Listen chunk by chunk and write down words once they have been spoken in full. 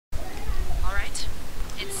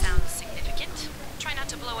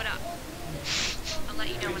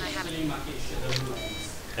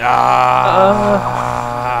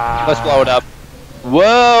Let's blow it up.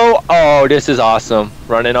 Whoa! Oh, this is awesome.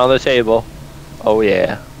 Running on the table. Oh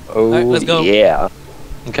yeah. Oh right, let's go. Yeah.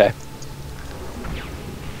 Okay.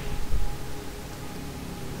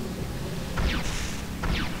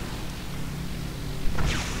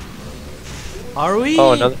 Are we?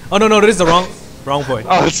 Oh, another. Oh no, this is the wrong way.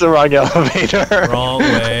 Oh, it's the wrong elevator. Wrong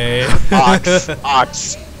way.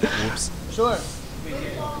 Ox. Oops. Sure.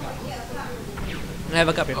 I have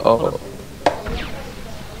a cup here. Oh.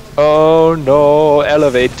 Oh no,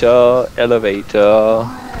 elevator.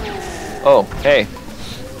 Oh, hey.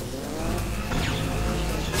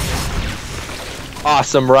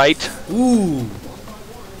 Awesome, right? Ooh.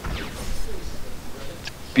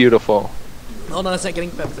 Beautiful. Hold on a sec,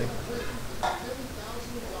 getting Pepsi.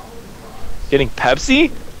 Getting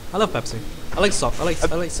Pepsi? I love Pepsi. I like soft. I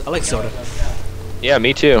like soda. Yeah,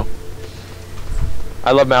 me too.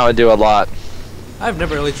 I love Mountain Dew a lot. I've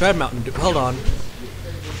never really tried Mountain Dew. Hold on.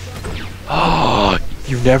 Oh,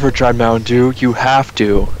 you've never tried Mountain Dew? You have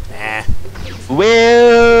to. Nah.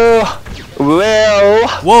 Well.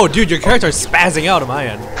 Whoa, dude, your character is spazzing out on my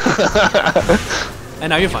end. And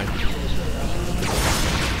now you're fine.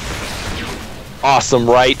 Awesome,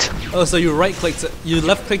 right? Oh, so you left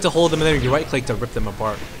click to hold them, and then you right click to rip them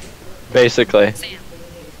apart. Basically. Sam,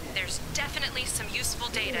 there's definitely some useful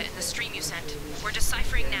data in the stream you sent. We're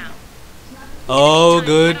deciphering now. Oh,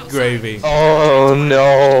 good gravy. Oh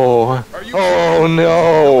no. Oh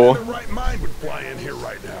no. The right mind would fly in here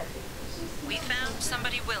right now. We found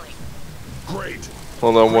somebody willing. Great.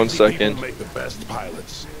 Hold on one Crazy second. people make the best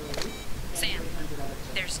pilots. Sam,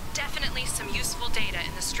 there's definitely some useful data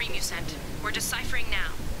in the stream you sent. We're deciphering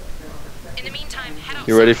now. In the meantime, head outside.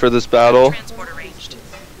 You ready for this battle? Transport arranged.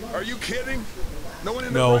 Are you kidding? No one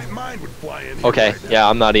in No. the right mind would fly in here Okay, right now. yeah,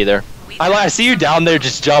 I'm not either. I see you down there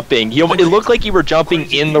just jumping. It looked like you were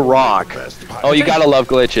jumping in the rock. Oh, you gotta love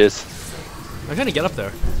glitches. I'm trying to get up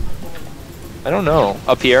there. I don't know.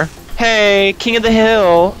 Up here? Hey, King of the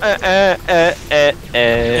Hill.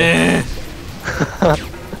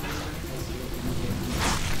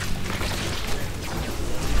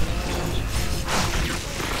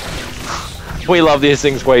 We love these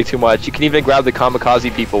things way too much. You can even grab the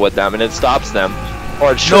kamikaze people with them and it stops them.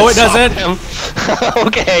 Or it should No, it stop doesn't. them.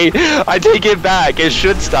 Okay, I take it back. It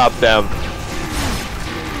should stop them.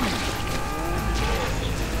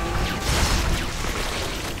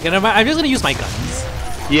 I'm just gonna use my guns.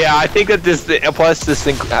 Yeah, I think that this plus this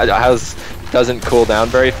thing doesn't cool down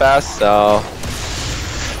very fast, so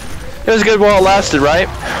it was good while it lasted, right?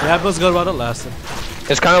 Yeah, it was good while it lasted.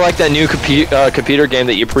 It's kind of like that new computer game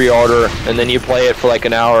that you pre-order and then you play it for like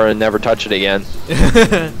an hour and never touch it again.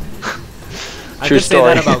 I True could say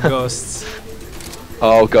story. that about Ghosts.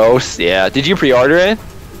 Oh, Ghosts, yeah. Did you pre-order it?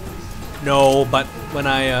 No, but when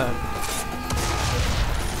I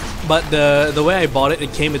but the way I bought it,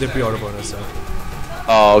 it came with a pre-order bonus. So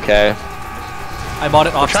Oh, okay. I bought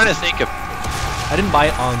it I'm off. trying to think of. I didn't buy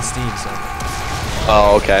it on Steam, so.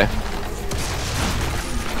 Oh, okay.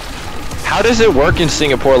 How does it work in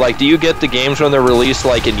Singapore? Like, do you get the games when they're released,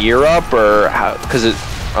 like in Europe, or how? Because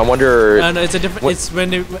I wonder. No, it's a different. It's when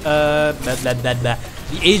the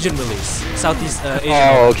Asian release, Southeast Asian.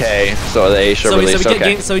 Oh, okay. So the Asia release.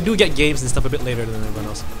 Okay. So we do get games and stuff a bit later than everyone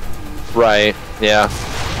else. Right. Yeah.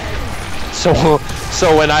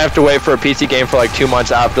 So when I have to wait for a PC game for like 2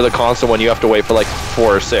 months after the console one, you have to wait for like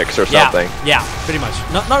 4 or 6 or something. Yeah, pretty much.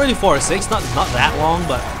 Not really 4 or 6, not that long,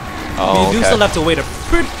 but Oh, you do okay. still have to wait a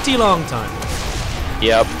pretty long time.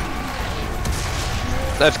 Yep.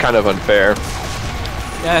 That's kind of unfair.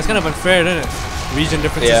 Yeah, it's kind of unfair, isn't it? Region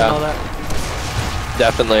differences Yeah. and all that.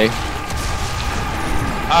 Definitely.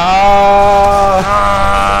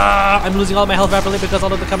 I'm losing all my health rapidly because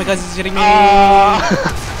all of the kamikazes is hitting me.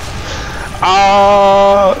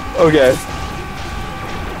 Okay.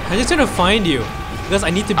 I'm just trying to find you because I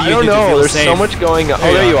need to be. I don't know. There's so much going on.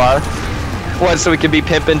 Oh, there you are. What? So we can be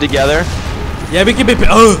pimping together? Yeah, we can be.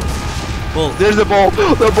 Oh, bull. There's the bowl.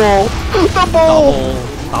 The bowl. The bowl.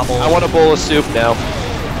 Double. I want a bowl of soup now.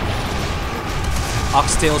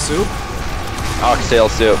 Oxtail soup. Oxtail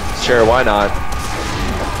soup. Sure, why not?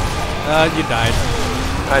 You died.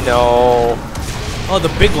 I know. Oh, the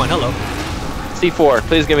big one. Hello. C4.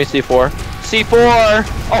 Please give me C4. C4.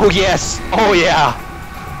 Oh yes. Oh yeah.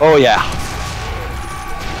 Oh yeah.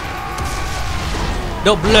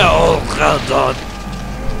 No blow.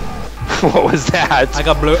 What was that? I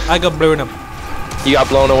got blown up. You got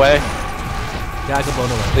blown away? Yeah, I got blown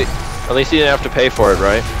away. At least you didn't have to pay for it,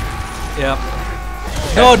 right? Yeah.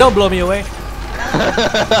 No, don't blow me away.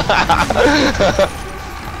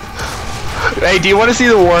 Hey, do you want to see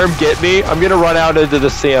the worm get me? I'm gonna run out into the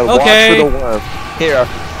sand. Okay. Watch for the worm. Here.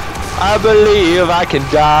 I believe I can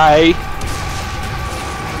die.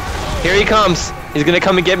 Here he comes. He's gonna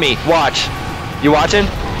come and get me. Watch. You watching?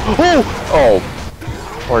 Oh.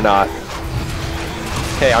 Or not.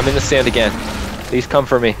 Okay, I'm in the sand again. Please come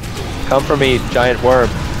for me. Come for me, giant worm.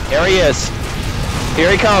 There he is.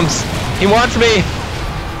 Here he comes. He wants me.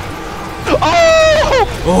 Oh!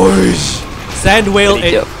 Oish. Sandwhale Did he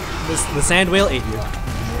ate. kill? The sandwhale ate you.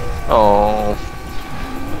 Oh.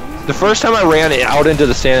 The first time I ran it out into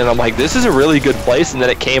the sand, and I'm like, this is a really good place, and then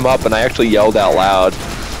it came up, and I actually yelled out loud.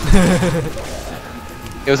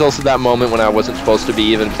 It was also that moment when I wasn't supposed to be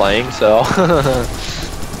even playing, so.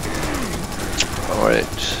 Alright.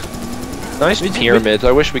 Nice pyramids.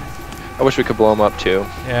 I wish we could blow them up too.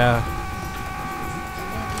 Yeah.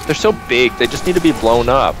 They're so big, they just need to be blown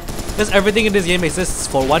up. Because everything in this game exists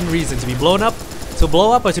for one reason: to be blown up, to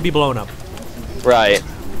blow up, or to be blown up. Right.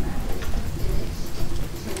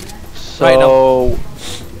 So, Right, now,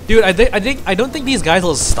 dude, I don't think these guys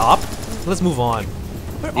will stop. Let's move on.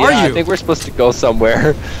 Where are yeah, you? I think we're supposed to go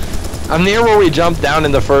somewhere. I'm near where we jumped down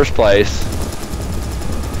in the first place.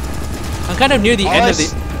 I'm kind of near the end of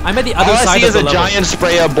the. I'm at the other All I side see of is the a level. giant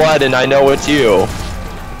spray of blood, and I know it's you.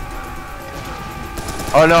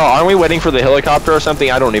 Oh no, aren't we waiting for the helicopter or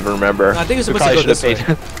something? I don't even remember. I think we're We supposed to go probably this should way.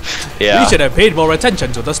 have paid. Yeah. We should have paid more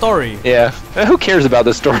attention to the story. Yeah. Who cares about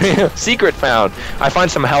the story? Secret found. I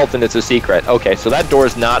find some health and it's a secret. Okay, so that door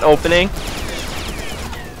is not opening.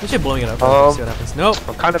 We should blowing it up. See what happens. Nope.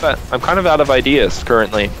 I'm kind of out of ideas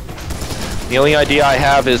currently. The only idea I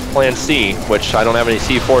have is Plan C, which I don't have any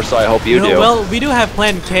C4, so I hope you do. Well, we do have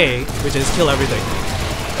Plan K, which is kill everything.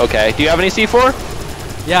 Okay. Do you have any C4?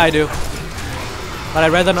 Yeah, I do. But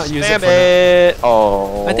I'd rather not use it Damn for now. it!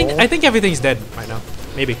 Oh. I think everything's dead right now.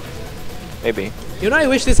 Maybe. Maybe. You know, I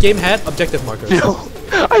wish this game had objective markers.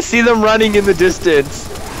 I see them running in the distance.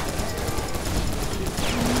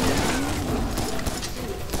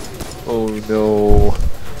 Oh no.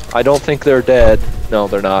 I don't think they're dead. No,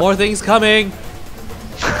 they're not. More things coming.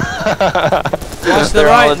 Watch the They're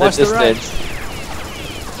all right. in the Watch the right. distance.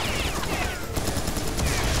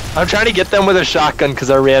 I'm trying to get them with a shotgun because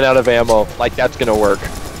I ran out of ammo. Like, that's gonna work.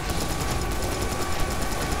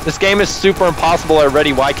 This game is super impossible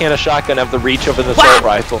already. Why can't a shotgun have the reach of an assault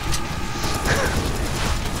rifle?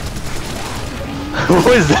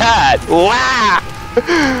 Who is that? Wow!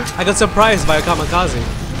 I got surprised by a kamikaze.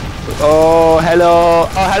 Oh, hello.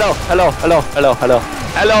 Oh, hello. Hello. Hello. Hello. Hello.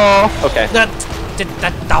 Hello. Okay. That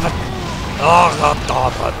damn it. Oh, God,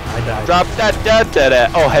 damn it. I died. Drop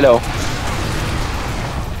that. Oh, hello.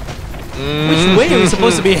 Which way are we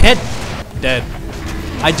supposed to be head? Dead.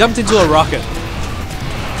 I jumped into a rocket.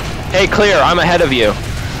 Hey, clear. I'm ahead of you.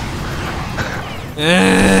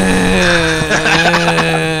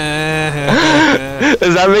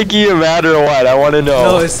 Is that making you mad or what? I want to know.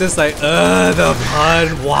 No, it's just like, the pun.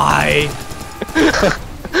 Why?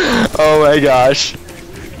 Oh my gosh.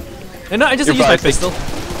 And no, I just You're used my probably pistol.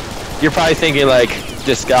 You're probably thinking like,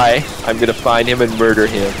 this guy, I'm gonna find him and murder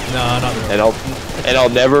him, No, not really. and I'll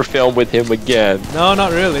never film with him again. No,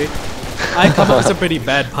 not really. I come up with some pretty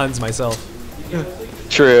bad puns myself.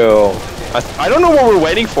 True. I don't know what we're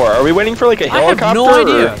waiting for. Are we waiting for like a helicopter? I have no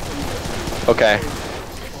idea. Okay.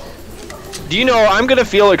 Do you know, I'm gonna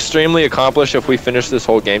feel extremely accomplished if we finish this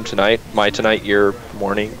whole game tonight. My tonight, your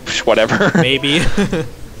morning, whatever. Maybe.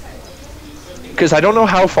 Because I don't know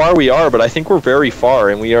how far we are, but I think we're very far,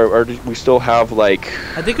 and we still have like.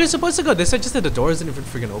 I think we're supposed to go this way, just that the door isn't even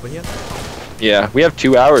freaking open yet. Yeah, we have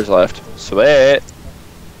 2 hours left. Sweet.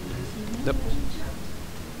 Yep.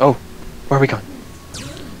 Oh, where are we going?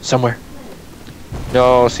 Somewhere.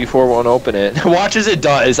 No, C4 won't open it. Watch as it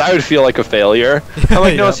does. I would feel like a failure. I'm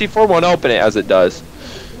like, no, Yep. C4 won't open it as it does.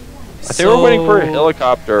 I think we're waiting for a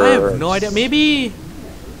helicopter. I have no idea. Maybe.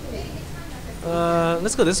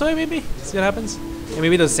 Let's go this way. Maybe see what happens. And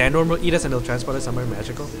maybe the sandworm will eat us and they'll transport us somewhere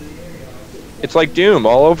magical. It's like Doom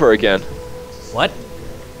all over again. What?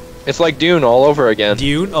 It's like Dune all over again.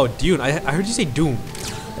 Dune? Oh, Dune. I heard you say Doom.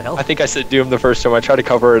 The hell? I think I said Doom the first time. I tried to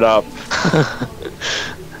cover it up.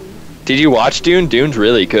 Did you watch Dune? Dune's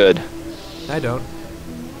really good. I don't.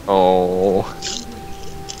 Oh.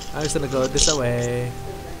 I'm just gonna go this way.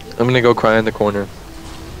 I'm gonna go cry in the corner.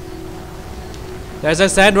 There's a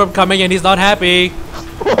sandworm coming and he's not happy.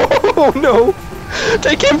 Oh no!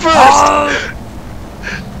 Take him first! Oh!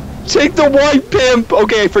 Take the white pimp!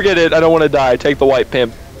 Okay, forget it. I don't want to die. Take the white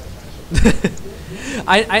pimp.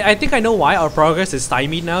 I think I know why our progress is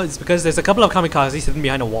stymied now. It's because there's a couple of kamikazes sitting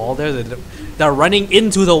behind a wall there. They're running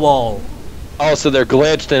into the wall. Oh, so they're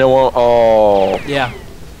glitched and it won't. Oh. Yeah.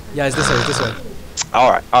 Yeah, it's this way. It's this way.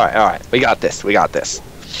 All right, all right, all right. We got this. We got this.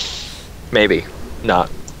 Maybe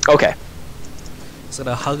not. Okay. Just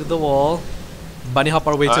gonna hug the wall. Bunny hop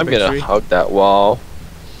our way to I'm victory. gonna hug that wall.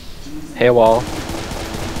 Hey, wall.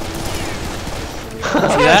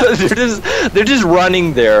 that? they're just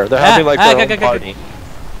running there. They're having like their own party.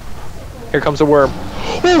 Here comes a worm.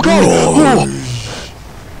 Oh god!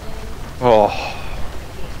 Oh.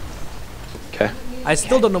 Okay. I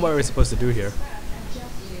still don't know what we're supposed to do here.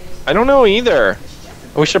 I don't know either.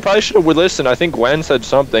 We should have listened. I think Gwen said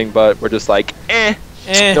something, but we're just like, eh.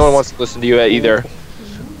 No one wants to listen to you either.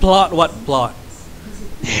 Plot what plot?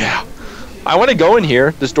 Yeah. I want to go in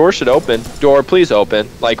here. This door should open. Door, please open.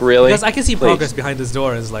 Like, really? Because I can see Please. progress behind this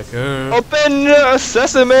door, and it's like, Open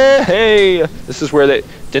sesame! Hey! This is where they...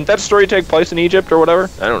 Didn't that story take place in Egypt or whatever?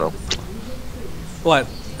 I don't know. What?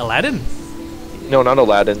 Aladdin? No, not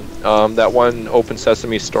Aladdin. That one Open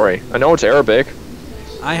Sesame story. I know it's Arabic.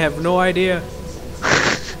 I have no idea.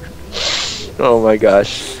 Oh my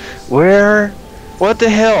gosh. Where? What the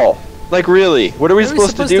hell? Like, really? What are we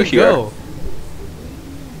supposed to do here? Go?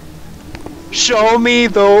 Show me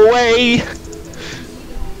the way!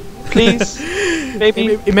 Please?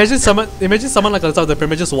 Maybe? Imagine someone like on the top of the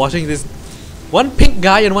pyramid just watching this one pink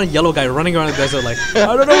guy and one yellow guy running around the desert like,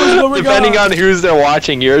 I don't know what's going on. Depending on who's they're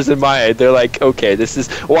watching, yours and mine, they're like, okay, this is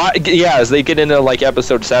why. Yeah, as they get into like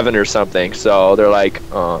episode 7 or something, so they're like,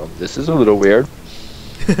 this is a little weird.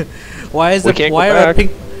 Why is a pink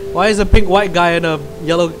white guy and a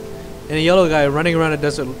yellow guy running around the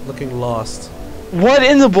desert looking lost? What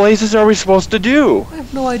in the blazes are we supposed to do? I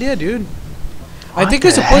have no idea, dude. I think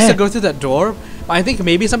we're supposed to go through that door. I think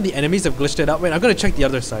maybe some of the enemies have glitched it out. Wait, I'm gonna check the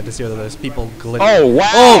other side to see whether there's people glitching. Oh wow!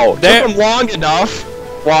 Oh, took them long enough.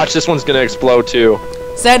 Watch, this one's gonna explode too.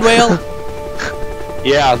 SANDWHALE.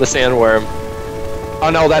 Yeah, the sandworm. Oh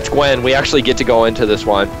no, that's Gwen. We actually get to go into this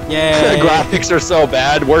one. Yeah. Graphics are so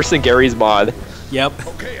bad, worse than Gary's mod. Yep.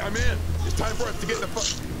 Okay, I'm in. It's time for us to get in the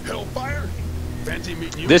hellfire. Fancy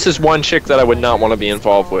meeting you. This is one chick that I would not want to be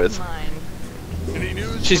involved with. Any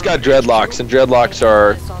news? She's got dreadlocks, and dreadlocks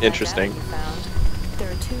are interesting.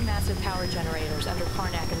 There are 2 massive power generators under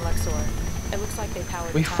Karnak and Luxor. It looks like they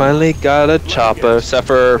powered. We finally got a chopper, except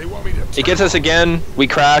for They want me to it gets us again. We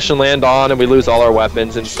crash and land on, and we lose all our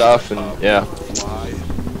weapons and stuff, and yeah. fly.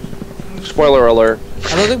 Spoiler alert.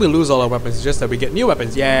 I don't think we lose all our weapons. It's just that we get new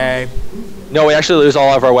weapons. Yay. No, we actually lose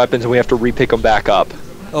all of our weapons, and we have to repick them back up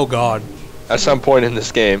Oh god. at some point in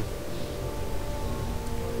this game.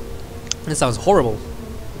 This sounds horrible.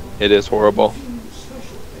 It is horrible.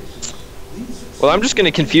 Well, I'm just going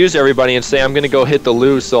to confuse everybody and say I'm going to go hit the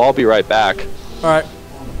loo, so I'll be right back. Alright.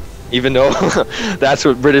 Even though that's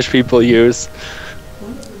what British people use.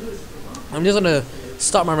 I'm just gonna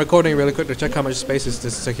stop my recording really quick to check how much space is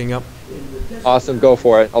this taking up. Awesome, go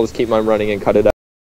for it. I'll just keep mine running and cut it out.